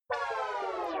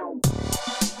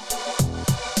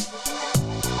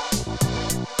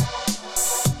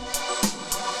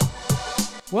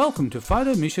Welcome to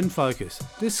Photo Mission Focus,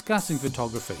 discussing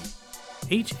photography.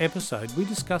 Each episode we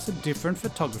discuss a different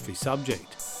photography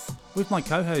subject. With my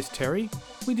co-host Terry,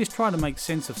 we just try to make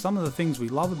sense of some of the things we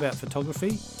love about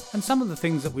photography and some of the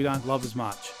things that we don't love as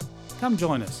much. Come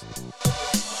join us.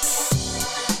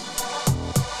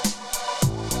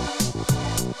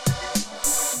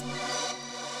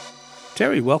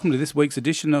 Terry, welcome to this week's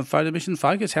edition of Photo Mission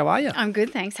Focus. How are you? I'm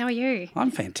good, thanks. How are you? I'm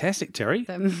fantastic, Terry.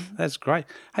 That's great.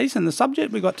 Hey, listen, the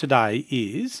subject we got today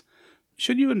is,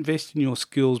 should you invest in your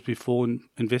skills before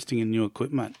investing in new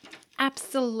equipment?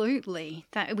 Absolutely.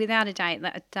 That, without a doubt,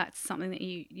 that's something that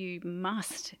you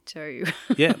must do.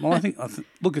 Yeah, well, I think,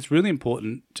 look, it's really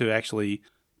important to actually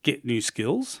get new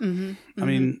skills. I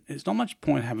mean, it's not much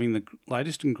point having the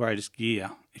latest and greatest gear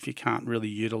if you can't really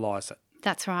utilise it.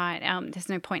 That's right. There's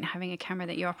no point in having a camera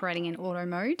that you're operating in auto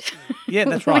mode. Yeah,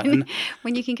 that's right.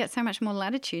 when you can get so much more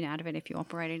latitude out of it if you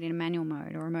operate it in a manual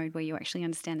mode or a mode where you actually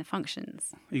understand the functions.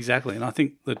 Exactly. And I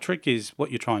think the trick is what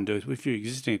you try and do is with your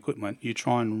existing equipment, you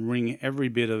try and wring every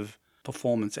bit of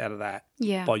performance out of that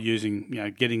by using,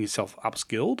 getting yourself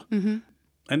upskilled. Mm-hmm.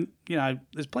 And,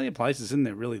 there's plenty of places in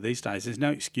there really these days. There's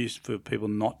no excuse for people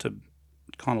not to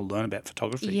kind of learn about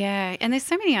photography. Yeah. And there's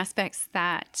so many aspects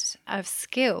of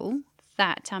skill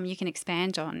that you can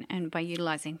expand on, and by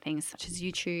utilising things such as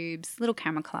YouTube's little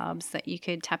camera clubs that you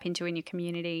could tap into in your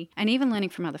community, and even learning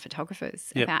from other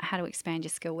photographers about how to expand your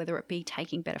skill, whether it be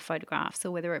taking better photographs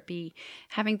or whether it be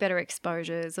having better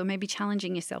exposures or maybe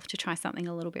challenging yourself to try something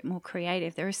a little bit more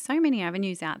creative. There are so many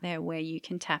avenues out there where you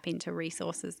can tap into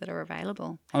resources that are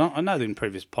available. I know that in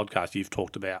previous podcasts you've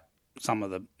talked about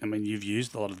you've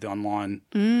used a lot of the online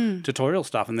tutorial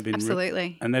stuff, and they've been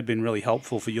absolutely, and they've been really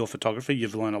helpful for your photography.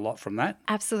 You've learned a lot from that.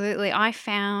 Absolutely. I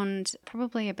found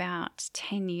probably about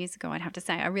 10 years ago, I'd have to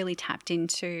say, I really tapped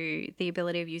into the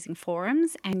ability of using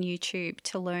forums and YouTube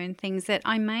to learn things that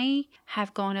I may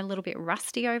have gone a little bit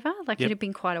rusty over. It had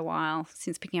been quite a while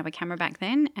since picking up a camera back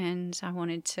then, and I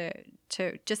wanted to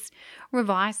just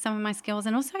revise some of my skills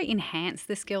and also enhance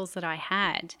the skills that I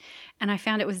had. And I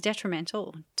found it was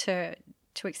detrimental to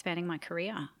expanding my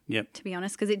career, to be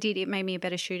honest, because it made me a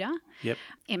better shooter. Yep.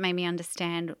 It made me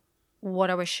understand what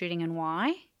I was shooting and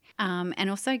why, and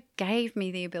also gave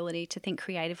me the ability to think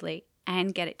creatively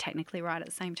and get it technically right at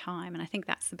the same time. And I think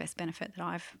that's the best benefit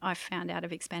that I've found out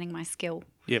of expanding my skill.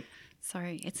 Yep. So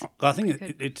I think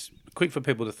it's quick for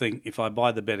people to think, if I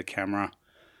buy the better camera,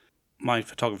 my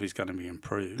photography is going to be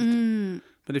improved.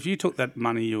 But if you took that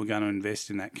money you were going to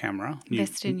invest in that camera,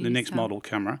 the next model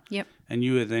camera, and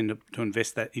you were then to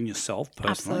invest that in yourself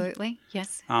personally. Absolutely,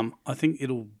 yes. I think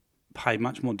it'll pay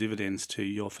much more dividends to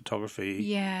your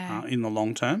photography in the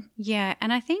long term. Yeah,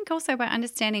 and I think also by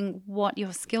understanding what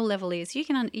your skill level is, you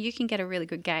can get a really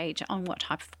good gauge on what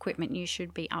type of equipment you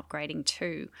should be upgrading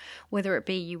to, whether it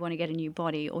be you want to get a new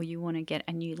body or you want to get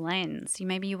a new lens.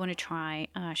 Maybe you want to try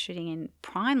shooting in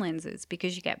prime lenses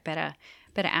because you get better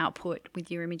output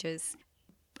with your images.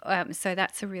 So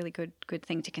that's a really good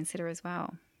thing to consider as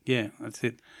well. Yeah, that's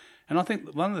it. And I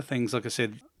think one of the things, like I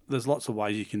said, there's lots of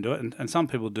ways you can do it, and some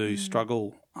people do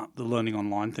struggle the learning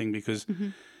online thing because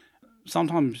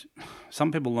sometimes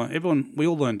some people learn. We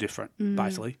all learn different,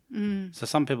 basically. So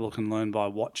some people can learn by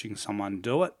watching someone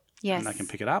do it, and they can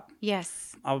pick it up.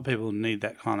 Yes. Other people need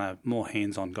that kind of more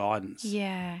hands-on guidance.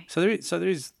 Yeah. So there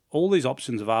is all these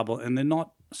options available, and they're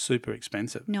not super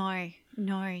expensive. No,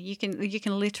 you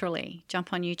can literally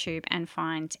jump on YouTube and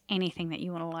find anything that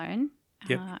you want to learn.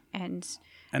 Yep. And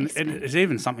it's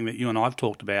even something that you and I have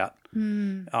talked about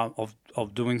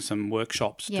of doing some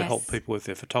workshops to help people with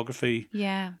their photography.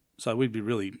 Yeah. So we'd be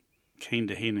really keen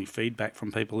to hear any feedback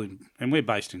from people, and we're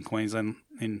based in Queensland,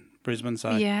 in Brisbane.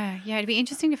 So yeah, it'd be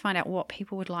interesting to find out what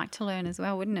people would like to learn as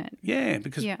well, wouldn't it? Yeah,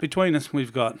 because between us,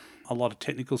 we've got a lot of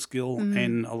technical skill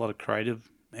and a lot of creative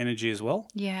energy as well.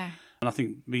 Yeah. And I think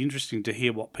it'd be interesting to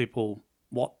hear what people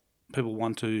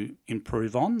want to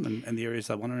improve on and the areas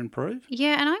they want to improve.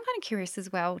 Yeah, and I'm kind of curious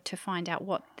as well to find out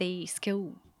what the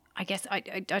skill, I guess, I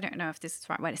don't know if this is the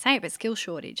right way to say it, but skill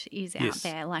shortage is out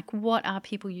there. Like, what are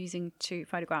people using to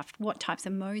photograph? What types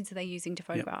of modes are they using to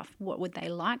photograph? Yep. What would they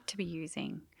like to be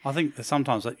using? I think that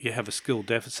sometimes you have a skill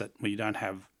deficit where you don't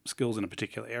have skills in a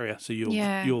particular area, so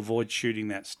you avoid shooting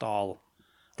that style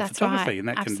of photography. Right. And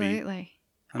that Absolutely.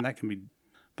 can be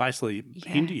basically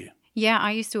hinder you. Yeah,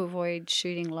 I used to avoid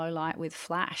shooting low light with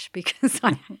flash because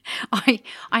I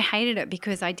hated it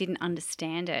because I didn't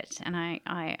understand it, and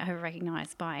I have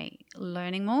recognised by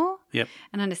learning more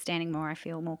and understanding more, I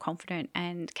feel more confident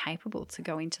and capable to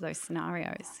go into those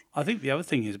scenarios. I think the other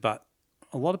thing is, but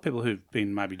a lot of people who've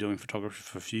been maybe doing photography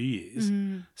for a few years,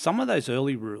 some of those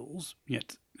early rules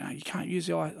no, you can't use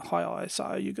the high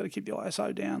ISO. You've got to keep the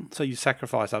ISO down. So you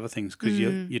sacrifice other things because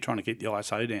you're trying to keep the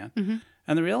ISO down. Mm-hmm.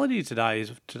 And the reality today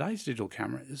is today's digital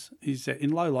cameras is that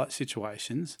in low light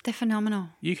situations, they're phenomenal.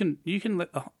 You can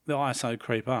let the ISO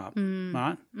creep up,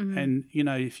 right? Mm-hmm. And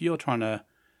if you're trying to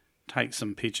take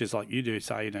some pictures like you do,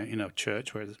 say in a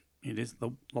church where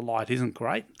the light isn't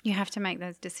great, you have to make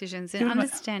those decisions, and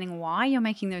understanding why you're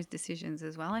making those decisions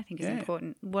as well, I think, is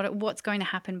important. What's going to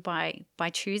happen by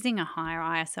choosing a higher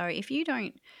ISO if you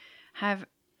don't have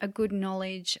a good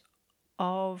knowledge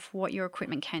of what your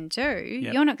equipment can do,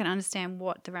 you're not going to understand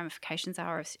what the ramifications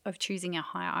are of choosing a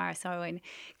higher ISO and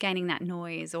gaining that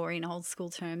noise, or in old school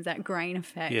terms, that grain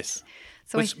effect. Yes,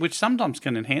 so which sometimes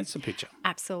can enhance the picture.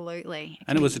 Absolutely.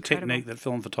 And it was a technique that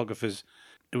film photographers,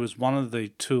 it was one of the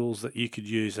tools that you could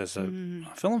use as a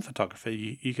film photographer.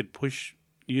 You could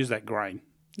use that grain.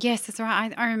 Yes, that's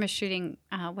right. I remember shooting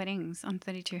weddings on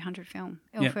 3200 film.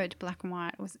 Ilford black and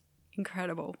white was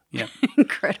incredible. Yeah.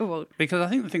 Incredible. Because I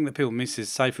think the thing that people miss is,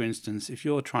 say, for instance, if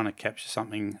you're trying to capture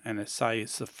something and it's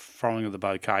the throwing of the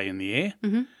bouquet in the air,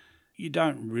 you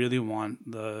don't really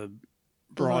want the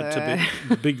bride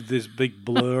to be this big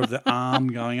blur of the arm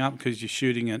going up because you're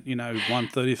shooting at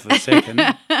 1/30th of a second.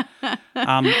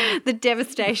 The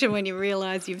devastation when you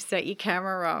realise you've set your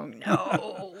camera wrong.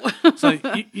 No. So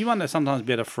you want to sometimes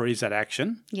better freeze that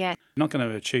action. Yeah. You're not going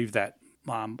to achieve that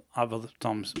other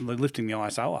times lifting the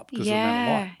ISO up because of the amount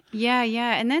of light.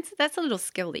 Yeah. And that's a little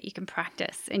skill that you can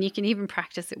practice, and you can even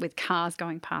practice it with cars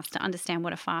going past to understand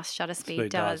what a fast shutter speed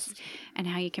does and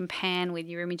how you can pan with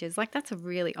your images. Like, that's a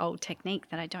really old technique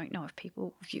that I don't know if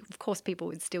of course people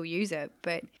would still use it,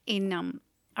 but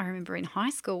I remember in high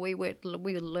school we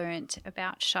learnt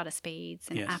about shutter speeds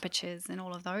and apertures and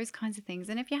all of those kinds of things.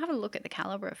 And if you have a look at the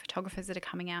calibre of photographers that are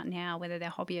coming out now, whether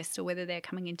they're hobbyists or whether they're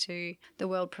coming into the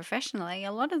world professionally,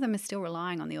 a lot of them are still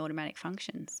relying on the automatic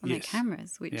functions on their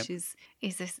cameras, which is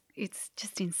it's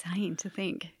just insane to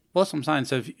think. Well, that's what I'm saying.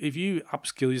 So if you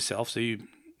upskill yourself, so you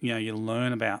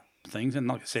learn about things, and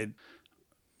like I said,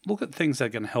 look at things that are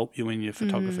going to help you in your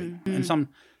photography. And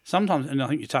sometimes, and I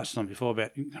think you touched on it before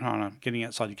about kind of getting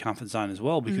outside your comfort zone as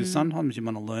well, because sometimes you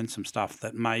want to learn some stuff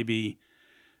that maybe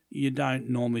you don't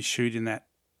normally shoot in that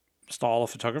style of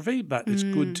photography, but it's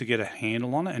good to get a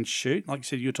handle on it and shoot. Like you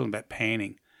said, you were talking about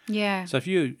panning. Yeah. So if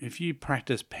you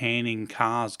practice panning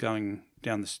cars going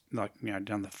down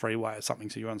down the freeway or something,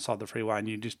 so you're on the side of the freeway and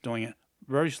you're just doing it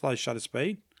very slow shutter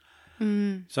speed,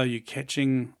 so you're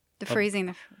catching freezing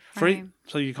the frame.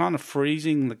 So you're kind of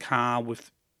freezing the car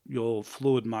with your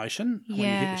fluid motion when you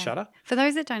hit the shutter. For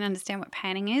those that don't understand what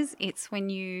panning is, it's when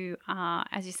you are,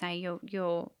 as you say,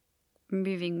 you're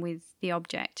moving with the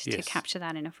object to capture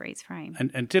that in a freeze frame.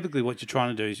 And typically what you're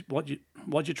trying to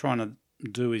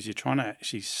do is you're trying to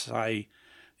actually say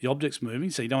the object's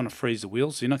moving, so you don't want to freeze the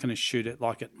wheel, so you're not going to shoot it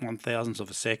like at 1,000th of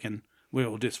a second where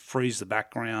it'll just freeze the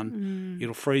background.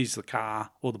 It'll freeze the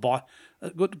car or the bike.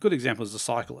 A good example is the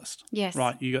cyclist. Yes.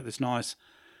 Right, you got this nice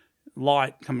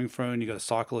light coming through and you got a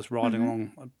cyclist riding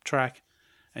along a track,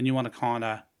 and you want to kind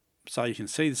of, so you can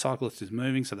see the cyclist is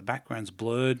moving, so the background's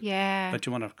blurred. Yeah. But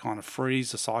you want to kind of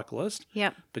freeze the cyclist.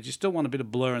 Yep. But you still want a bit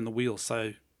of blur in the wheel,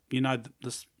 so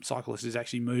the cyclist is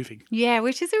actually moving. Yeah,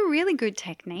 which is a really good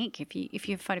technique if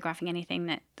you're photographing anything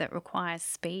that requires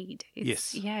speed.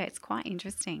 Yes. Yeah, it's quite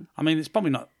interesting. I mean, it's probably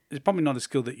not a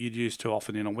skill that you'd use too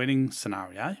often in a wedding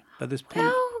scenario, but there's probably...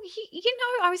 Well,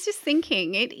 I was just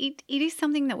thinking it is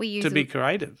something that we use to be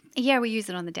creative. Yeah, we use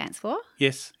it on the dance floor.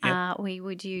 Yes. Yep. We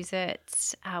would use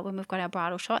it when we've got our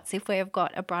bridal shots. If we've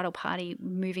got a bridal party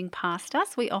moving past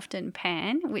us, we often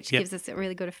pan, which gives us a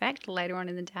really good effect later on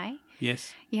in the day.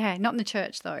 Yes. Yeah, not in the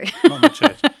church though. Not in the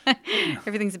church.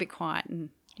 Everything's a bit quiet and,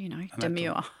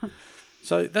 demure.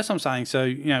 So that's what I'm saying. So,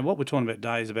 what we're talking about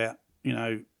today is about,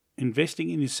 investing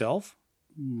in yourself,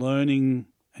 learning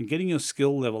and getting your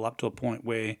skill level up to a point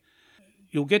where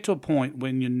you'll get to a point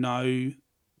when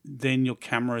then your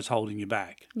camera is holding you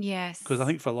back. Yes. Because I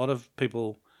think for a lot of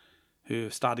people who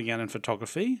are starting out in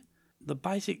photography, a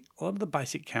lot of the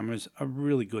basic cameras are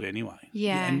really good anyway.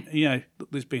 Yeah. And,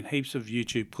 there's been heaps of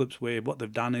YouTube clips where what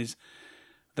they've done is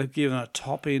they've given a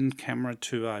top-end camera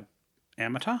to an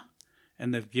amateur,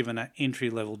 and they've given an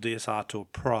entry-level DSLR to a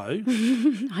pro.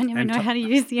 I never know how to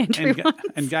use the entry ones.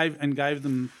 And gave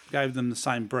them the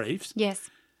same briefs. Yes.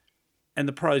 And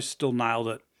the pros still nailed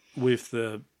it with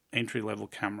the entry-level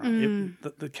camera.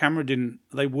 The camera didn't.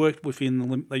 They worked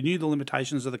within they knew the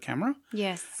limitations of the camera.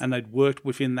 Yes. And they'd worked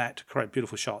within that to create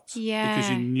beautiful shots. Yeah. Because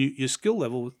you knew their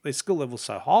skill level's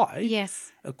so high.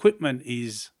 Yes. Equipment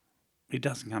is it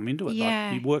doesn't come into it.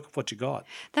 Yeah. Like, you work with what you got.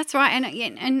 That's right.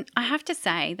 And I have to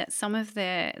say that some of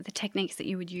the techniques that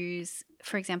you would use,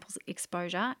 for example,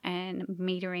 exposure and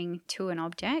metering to an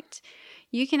object,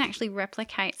 you can actually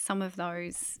replicate some of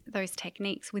those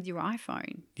techniques with your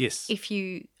iPhone. Yes. If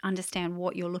you understand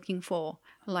what you're looking for.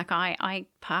 Like I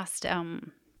passed a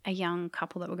young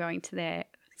couple that were going to their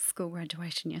school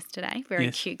graduation yesterday, very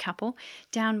cute couple,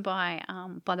 down by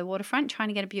the waterfront, trying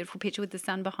to get a beautiful picture with the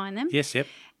sun behind them. Yes, yep.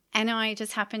 And I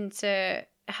just happened to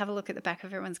have a look at the back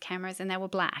of everyone's cameras and they were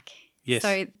black. Yes.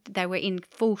 So they were in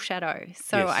full shadow.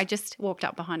 So Yes. I just walked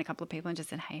up behind a couple of people and just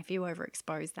said, hey, if you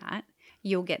overexpose that,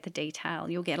 you'll get the detail.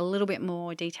 You'll get a little bit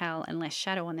more detail and less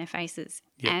shadow on their faces.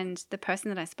 Yep. And the person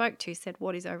that I spoke to said,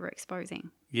 what is overexposing?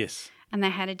 Yes. And they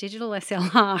had a digital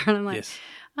SLR. And I'm like, Yes.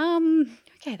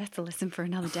 Okay, that's a lesson for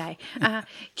another day.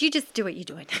 You just do what you're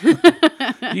doing.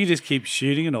 You just keep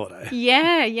shooting an auto.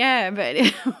 Yeah, but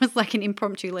it was like an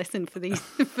impromptu lesson for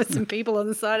some people on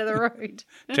the side of the road.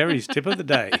 Terry's tip of the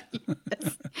day.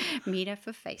 Yes. Meter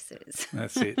for faces.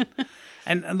 That's it.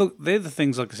 And look, they're the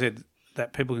things, like I said,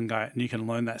 that people can go and you can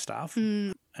learn that stuff.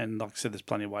 And like I said, there's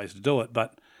plenty of ways to do it.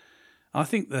 But I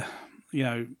think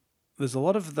there's a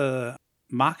lot of the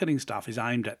marketing stuff is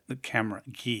aimed at the camera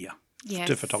gear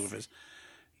to photographers.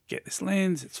 Get this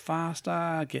lens, it's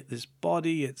faster. Get this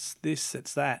body, it's this,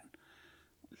 it's that.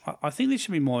 I think there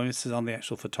should be more emphasis on the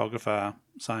actual photographer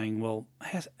saying, well,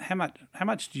 how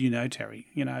much do you know, Terry?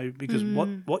 Because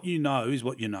what you know is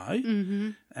what you know,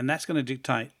 and that's going to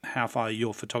dictate how far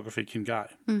your photography can go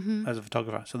as a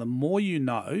photographer. So the more you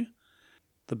know,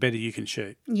 the better you can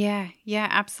shoot. Yeah,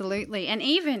 absolutely. And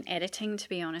even editing, to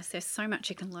be honest, there's so much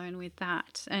you can learn with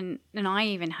that. And I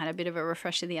even had a bit of a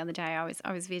refresher the other day.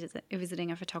 I was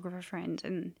visiting a photographer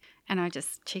friend and I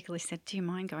just cheekily said, do you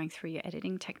mind going through your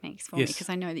editing techniques for me? Because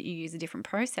I know that you use a different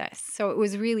process. So it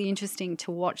was really interesting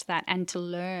to watch that and to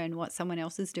learn what someone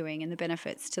else is doing and the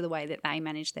benefits to the way that they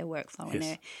manage their workflow and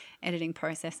their editing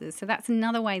processes. So that's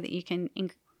another way that you can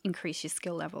increase your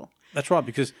skill level. That's right,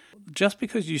 because just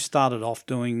because you started off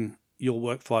doing your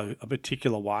workflow a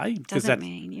particular way, it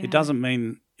doesn't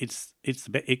mean it's the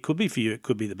best. It could be for you, it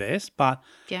could be the best, but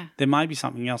there may be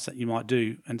something else that you might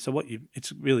do. And so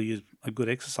it's really is a good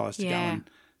exercise to go and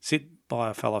sit by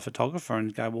a fellow photographer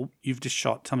and go, well, you've just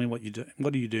shot. Tell me what you do.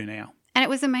 What do you do now? And it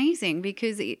was amazing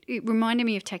because it reminded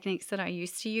me of techniques that I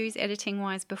used to use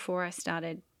editing-wise before I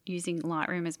started using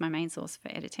Lightroom as my main source for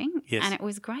editing. Yes. And it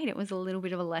was great. It was a little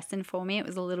bit of a lesson for me. It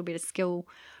was a little bit of skill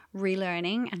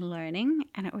relearning and learning.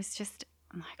 And it was just,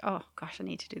 I'm like, oh, gosh, I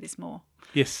need to do this more.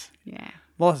 Yes. Yeah.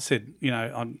 Well, as I said,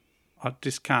 I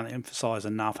just can't emphasize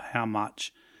enough how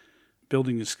much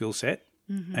building your skill set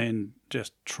and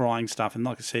just trying stuff. And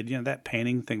like I said, that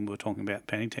panning thing we were talking about,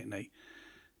 panning technique,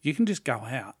 you can just go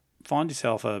out, find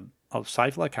yourself a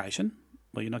safe location.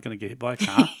 Well, you're not going to get hit by a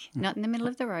car. Not in the middle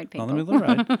of the road, people. Not in the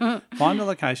middle of the road. Find a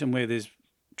location where there's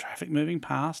traffic moving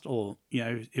past, or,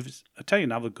 if it's, I'll tell you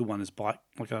another good one is bike,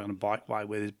 like on a bikeway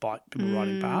where there's people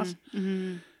riding past.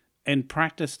 And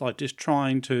practice, like just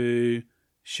trying to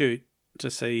shoot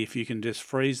to see if you can just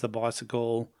freeze the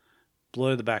bicycle,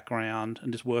 blur the background,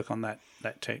 and just work on that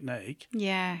technique.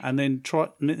 Yeah. And then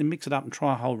mix it up and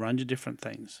try a whole range of different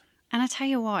things. And I tell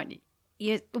you what,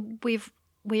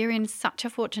 we're in such a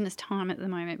fortunate time at the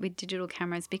moment with digital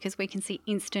cameras because we can see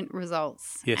instant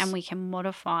results and we can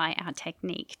modify our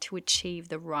technique to achieve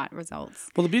the right results.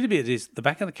 Well, the beauty of it is the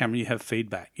back of the camera, you have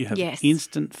feedback. You have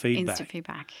instant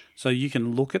feedback. So you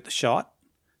can look at the shot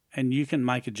and you can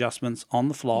make adjustments on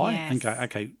the fly and go,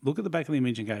 okay, look at the back of the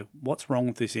image and go, what's wrong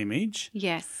with this image?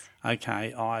 Yes.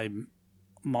 Okay,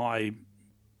 my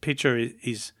picture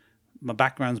is my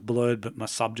background's blurred, but my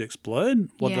subject's blurred.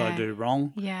 What did I do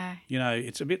wrong? Yeah.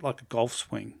 It's a bit like a golf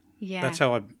swing. Yeah. That's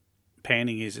how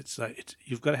panning is. It's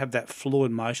you've got to have that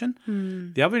fluid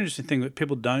motion. The other interesting thing that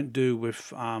people don't do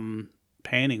with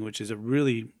panning, which is a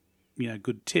really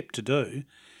good tip to do,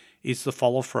 is the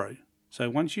follow through. So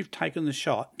once you've taken the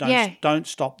shot, don't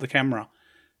stop the camera.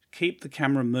 Keep the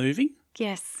camera moving.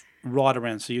 Yes. Right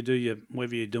around. So you do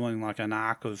whether you're doing like an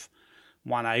arc of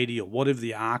 180 or whatever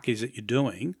the arc is that you're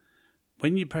doing.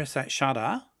 When you press that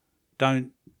shutter,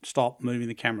 don't stop moving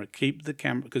the camera. Keep the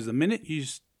camera, because the minute you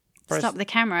stop the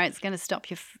camera, it's going to stop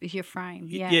your frame.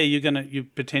 Yeah. Yeah, you're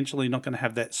potentially not going to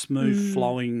have that smooth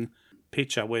flowing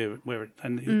picture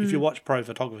if you watch pro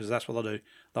photographers, that's what they'll do.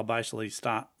 They'll basically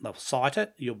they'll sight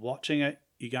it, you're watching it,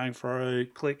 you're going through,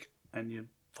 click, and you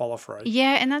follow through.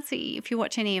 Yeah, and that's if you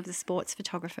watch any of the sports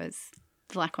photographers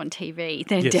like on TV,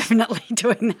 they're definitely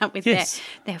doing that with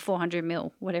their 400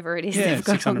 mil, whatever it is they've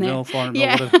got on there. 600 mil, 400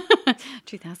 mil, whatever.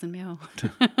 2,000 mil.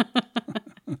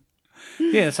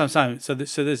 Yeah, that's what I'm saying.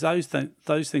 So there's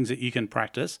those things that you can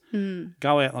practice.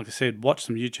 Go out, like I said, watch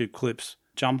some YouTube clips,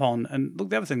 jump on, and look.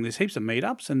 The other thing, there's heaps of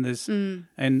meetups,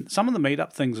 and some of the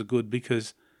meetup things are good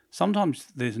because sometimes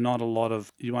there's not a lot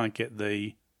of, you won't get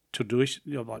the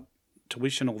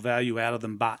tuition or value out of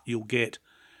them, but you'll get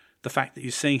the fact that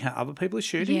you're seeing how other people are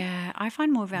shooting. Yeah, I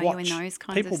find more value in those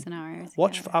kinds of scenarios.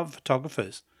 Watch other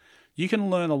photographers. You can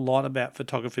learn a lot about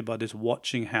photography by just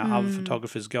watching how other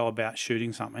photographers go about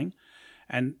shooting something.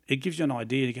 And it gives you an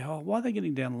idea to go, oh, why are they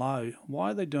getting down low?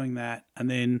 Why are they doing that? And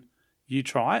then you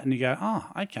try it and you go, oh,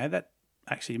 okay, that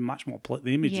actually much more,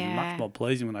 the image is much more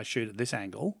pleasing when I shoot at this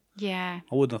angle. Yeah.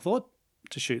 I wouldn't have thought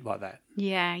to shoot like that.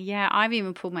 Yeah. I've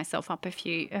even pulled myself up a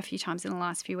few times in the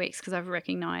last few weeks because I've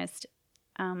recognised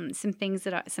some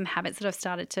habits that I've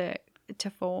started to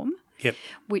form. Yep.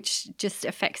 Which just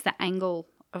affects the angle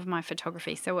of my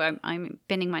photography. So I'm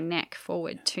bending my neck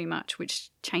forward too much,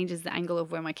 which changes the angle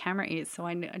of where my camera is. So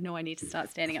I know I need to start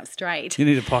standing up straight. You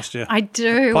need a posture. I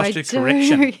do.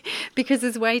 Correction. Because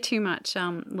there's way too much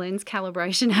lens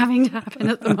calibration having to happen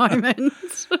at the moment.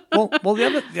 well,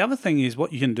 the other thing is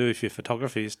what you can do if you're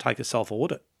photography is take a self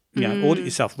audit. Audit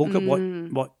yourself. Look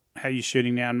at how you're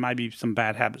shooting now, and maybe some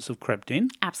bad habits have crept in.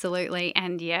 Absolutely.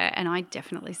 And I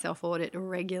definitely self-audit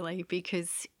regularly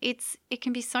because it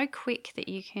can be so quick that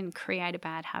you can create a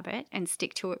bad habit and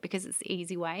stick to it because it's the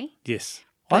easy way. Yes.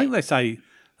 I think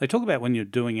they talk about when you're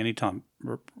doing any time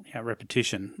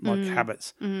repetition, like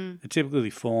habits, they're typically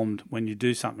formed when you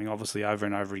do something obviously over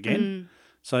and over again.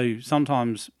 So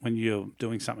sometimes when you're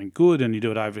doing something good and you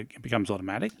do it over, it becomes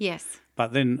automatic. Yes.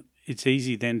 But then it's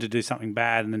easy then to do something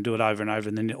bad and then do it over and over,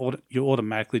 and then you're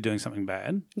automatically doing something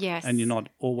bad. Yes. And you're not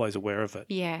always aware of it.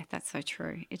 Yeah, that's so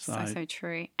true. It's so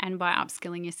true. And by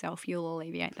upskilling yourself, you'll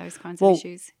alleviate those kinds of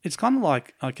issues. It's kind of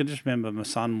like, I can just remember my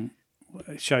son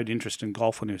showed interest in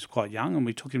golf when he was quite young, and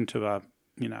we took him to a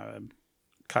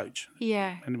coach.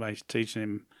 Yeah. Anyway, teaching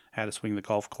him how to swing the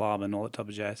golf club and all that type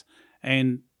of jazz.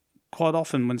 And quite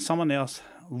often when someone else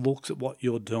looks at what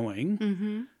you're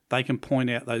doing, they can point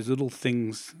out those little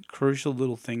things, crucial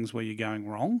little things where you're going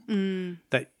wrong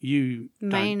that you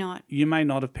may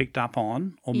not have picked up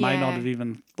on or may not have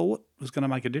even thought was going to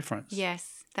make a difference.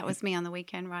 Yes, that was me on the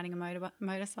weekend riding a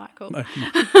motorcycle.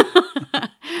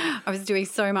 I was doing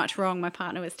so much wrong, my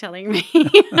partner was telling me.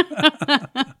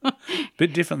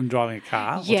 Bit different than driving a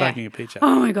car or taking a picture.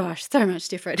 Oh my gosh, so much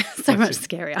different, so much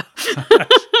scarier.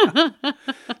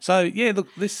 So look,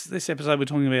 this episode we're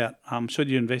talking about should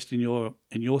you invest in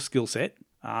your skill set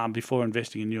before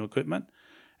investing in new equipment,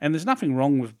 and there's nothing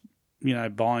wrong with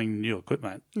buying new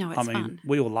equipment. No, it's fun.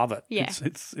 We all love it. Yeah.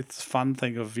 It's a fun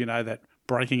thing of that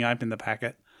breaking open the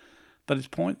packet, but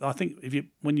I think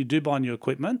when you do buy new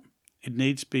equipment, it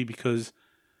needs to be because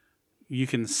you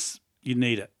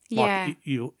need it. Like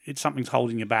it's something's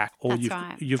holding you back, or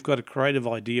you've got a creative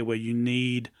idea where you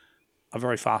need a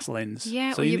very fast lens.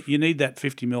 Yeah. So you need that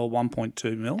 50mm,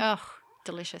 1.2mm. Oh,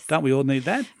 delicious. Don't we all need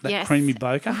that? That creamy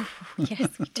bokeh? Yes,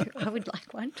 we do. I would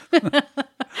like one.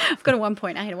 I've got a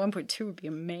 1.8. A 1.2 would be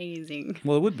amazing.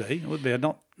 Well, it would be. It would be.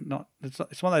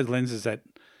 It's one of those lenses that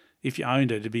if you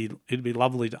owned it, it'd be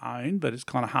lovely to own, but it's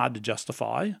kind of hard to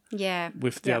justify. Yeah.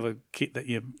 With the other kit that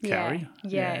you carry.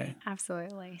 Yeah,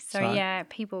 absolutely. So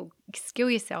people,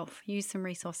 skill yourself. Use some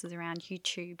resources around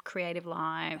YouTube, Creative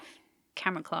Live,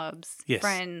 camera clubs,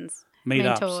 friends,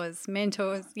 meetups.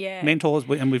 mentors. Yeah. Mentors,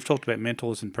 and we've talked about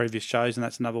mentors in previous shows, and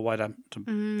that's another way to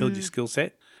build your skill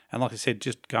set. And like I said,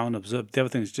 just go and observe. The other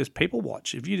thing is just people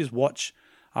watch. If you just watch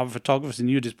other photographers and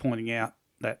you're just pointing out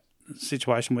that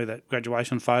situation where that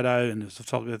graduation photo and there's a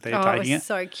photographer there taking it. It was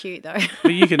so cute though.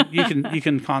 But you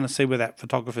can kind of see where that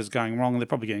photographer's going wrong, and they're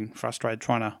probably getting frustrated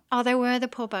trying to. Oh, they were, the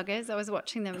poor buggers. I was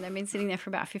watching them and they've been sitting there for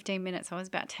about 15 minutes. I was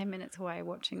about 10 minutes away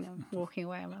watching them walking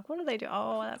away. I'm like, what do they do?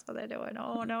 Oh, that's what they're doing.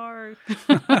 Oh no.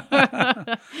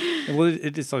 Well,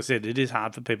 it is, like I said, it is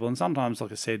hard for people, and sometimes,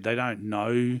 like I said, they don't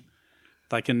know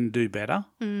they can do better.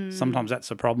 Sometimes that's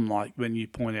the problem. Like when you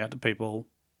point out to people,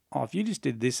 oh, if you just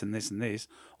did this and this and this,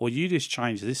 or you just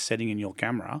change this setting in your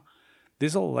camera,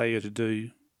 this will allow you to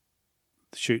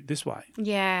shoot this way.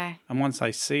 Yeah. And once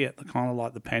they see it, they're kind of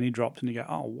like the penny drops and you go,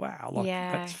 oh, wow,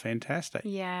 that's fantastic.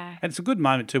 Yeah. And it's a good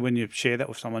moment too when you share that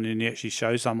with someone and you actually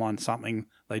show someone something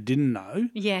they didn't know.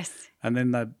 Yes. And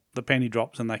then the penny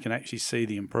drops and they can actually see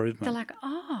the improvement. They're like,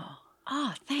 oh,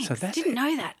 thanks. So didn't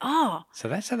know that. Oh. So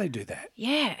that's how they do that.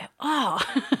 Yeah. Oh.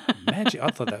 Magic. I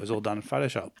thought that was all done in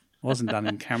Photoshop. It wasn't done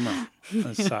in camera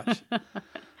as such.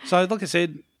 So like I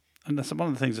said, and that's one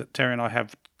of the things that Terry and I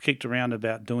have kicked around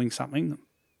about doing something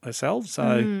ourselves.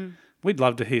 So we'd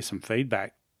love to hear some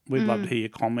feedback. We'd love to hear your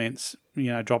comments,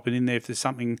 drop it in there if there's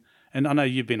something And I know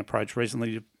you've been approached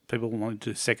recently. People wanting to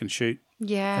do a second shoot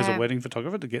as a wedding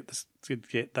photographer to get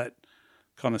that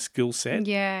kind of skill set.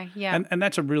 Yeah. And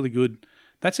that's a really good.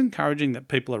 That's encouraging that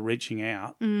people are reaching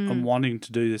out and wanting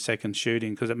to do the second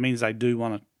shooting, because it means they do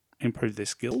want to improve their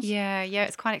skills. Yeah,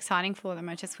 it's quite exciting for them.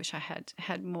 I just wish I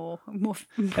had more. And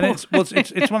it's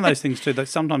one of those things too that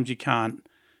sometimes you can't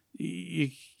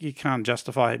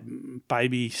justify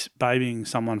babying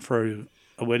someone through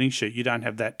a wedding shoot. You don't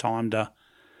have that time to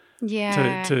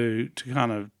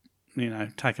kind of,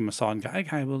 take them aside and go,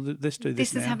 okay, well, let's do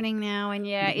this. This is happening now, and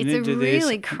it's a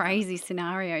really crazy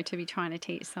scenario to be trying to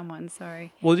teach someone. So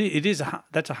well, it is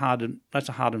that's a hard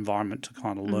environment to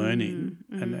kind of learn in,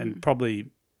 and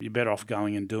probably you're better off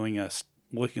going and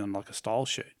working on like a style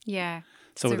shoot. Yeah.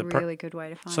 So it's a really good way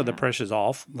to find out. So the pressure's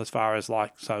off as far as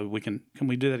so we can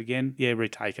we do that again? Yeah,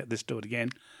 retake it. Let's do it again.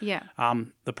 Yeah.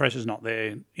 The pressure's not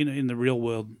there. In the real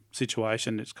world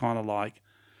situation, it's kind of like,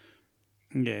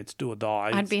 yeah, it's do or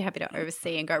die. I'd be happy to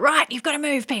oversee and go, right, you've got to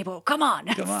move, people. Come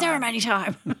on. Ceremony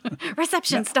time.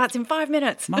 Reception starts in 5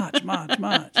 minutes. March.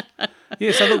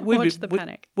 Yeah, so look, Watch the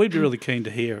panic. We'd be really keen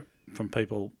to hear from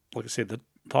people, like I said, the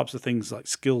types of things like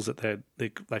skills that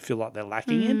they feel like they're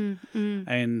lacking in.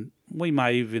 And we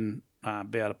may even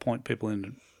be able to point people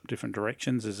in different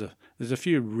directions. There's a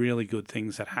few really good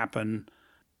things that happen.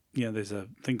 There's a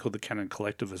thing called the Canon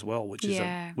Collective as well, which is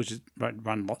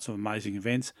run lots of amazing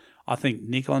events. I think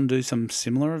Nikon do some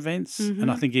similar events,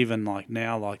 and I think even like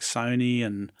now, like Sony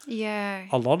and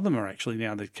a lot of them are actually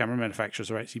now, the camera manufacturers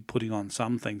are actually putting on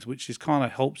some things, which is kind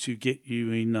of helps you get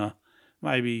you in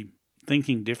maybe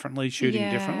thinking differently, shooting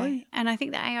differently. And I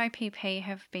think the AIPP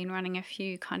have been running a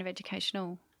few kind of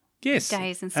educational days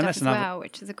and stuff that's as well,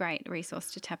 which is a great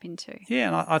resource to tap into. Yeah,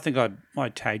 and I think I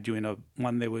tagged you in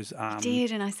one. There was I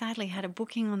did, and I sadly had a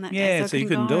booking on that day, so you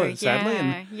couldn't do it,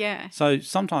 sadly. Yeah. So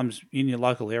sometimes in your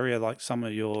local area, like some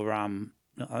of your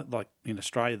like in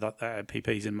Australia, the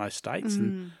AIPP's in most states,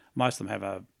 and most of them have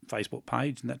a Facebook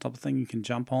page and that type of thing you can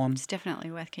jump on. It's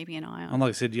definitely worth keeping an eye on. And like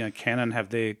I said, Canon have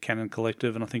their Canon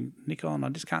Collective, and I think Nikon, I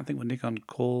just can't think what Nikon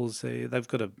calls. They've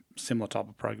got a similar type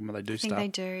of program where they do stuff. I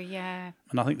think they do, yeah.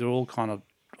 And I think they're all kind of,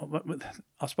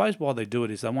 I suppose why they do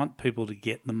it is they want people to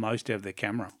get the most out of their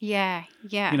camera. Yeah.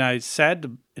 It's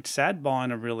sad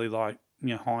buying a really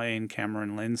high-end camera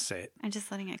and lens set. And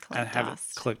just letting it collect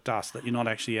dust. It collect dust, that you're not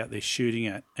actually out there shooting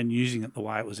it and using it the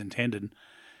way it was intended.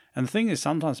 And the thing is,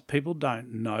 sometimes people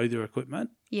don't know their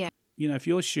equipment. Yeah. If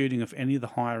you're shooting with any of the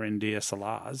higher-end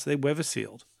DSLRs, they're weather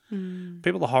sealed.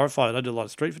 People are horrified. I do a lot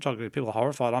of street photography. People are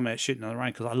horrified. I'm out shooting in the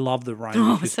rain because I love the rain.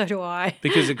 Oh, so do I.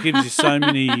 Because it gives you so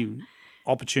many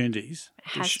opportunities.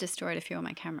 It has destroyed a few of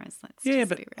my cameras.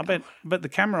 But the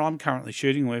camera I'm currently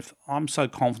shooting with, I'm so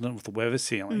confident with the weather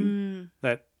sealing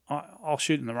that I'll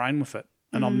shoot in the rain with it,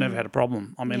 and I've never had a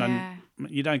problem. I mean,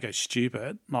 you don't go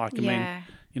stupid.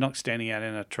 You're not standing out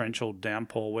in a torrential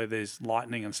downpour where there's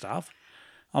lightning and stuff.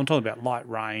 I'm talking about light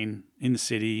rain in the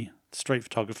city, street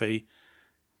photography.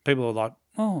 People are like,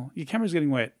 oh, your camera's getting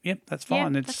wet. Yep, that's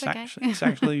fine. It's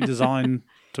actually designed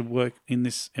to work in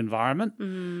this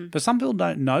environment. But some people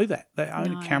don't know that. They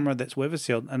own a camera that's weather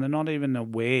sealed, and they're not even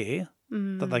aware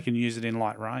that they can use it in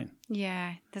light rain.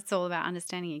 Yeah, that's all about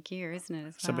understanding your gear, isn't it?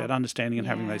 It's about understanding and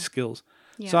having those skills.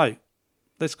 Yeah. So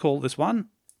let's call this one.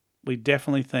 We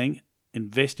definitely think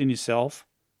invest in yourself,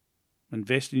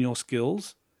 invest in your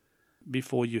skills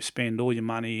before you spend all your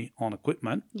money on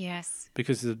equipment. Yes.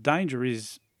 Because the danger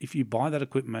is if you buy that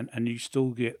equipment and you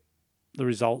still get the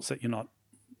results that you're not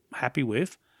happy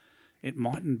with, it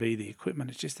mightn't be the equipment.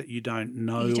 It's just that you don't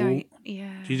know. You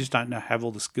just don't have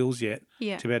all the skills yet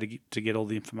to be able to get all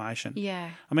the information. Yeah.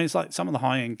 I mean, it's like some of the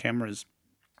high-end cameras,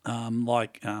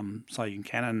 say in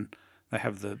Canon, they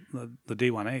have the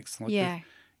D1X.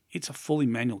 It's a fully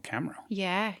manual camera.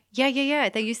 Yeah.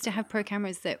 They used to have pro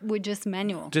cameras that were just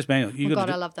manual. Just manual.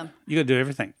 I love them. You got to do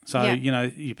everything. So,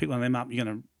 you pick one of them up,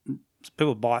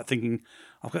 people buy it thinking,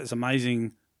 I've got this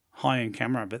amazing high-end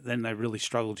camera, but then they really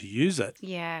struggle to use it.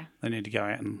 Yeah. They need to go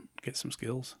out and get some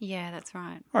skills. Yeah, that's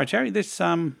right. All right, Terry,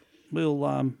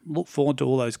 we'll look forward to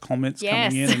all those comments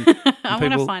coming in. And I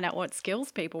want to find out what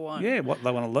skills people want. Yeah, what they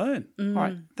want to learn. All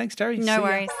right. Thanks, Terry. No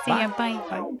worries. See ya. Bye.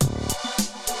 Bye.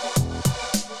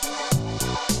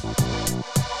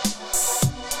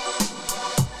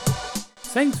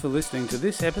 Thanks for listening to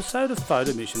this episode of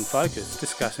Photo Mission Focus,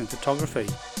 discussing photography.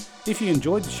 If you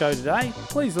enjoyed the show today,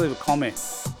 please leave a comment.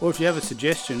 Or if you have a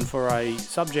suggestion for a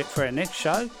subject for our next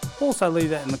show, also leave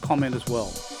that in the comment as well.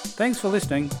 Thanks for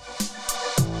listening.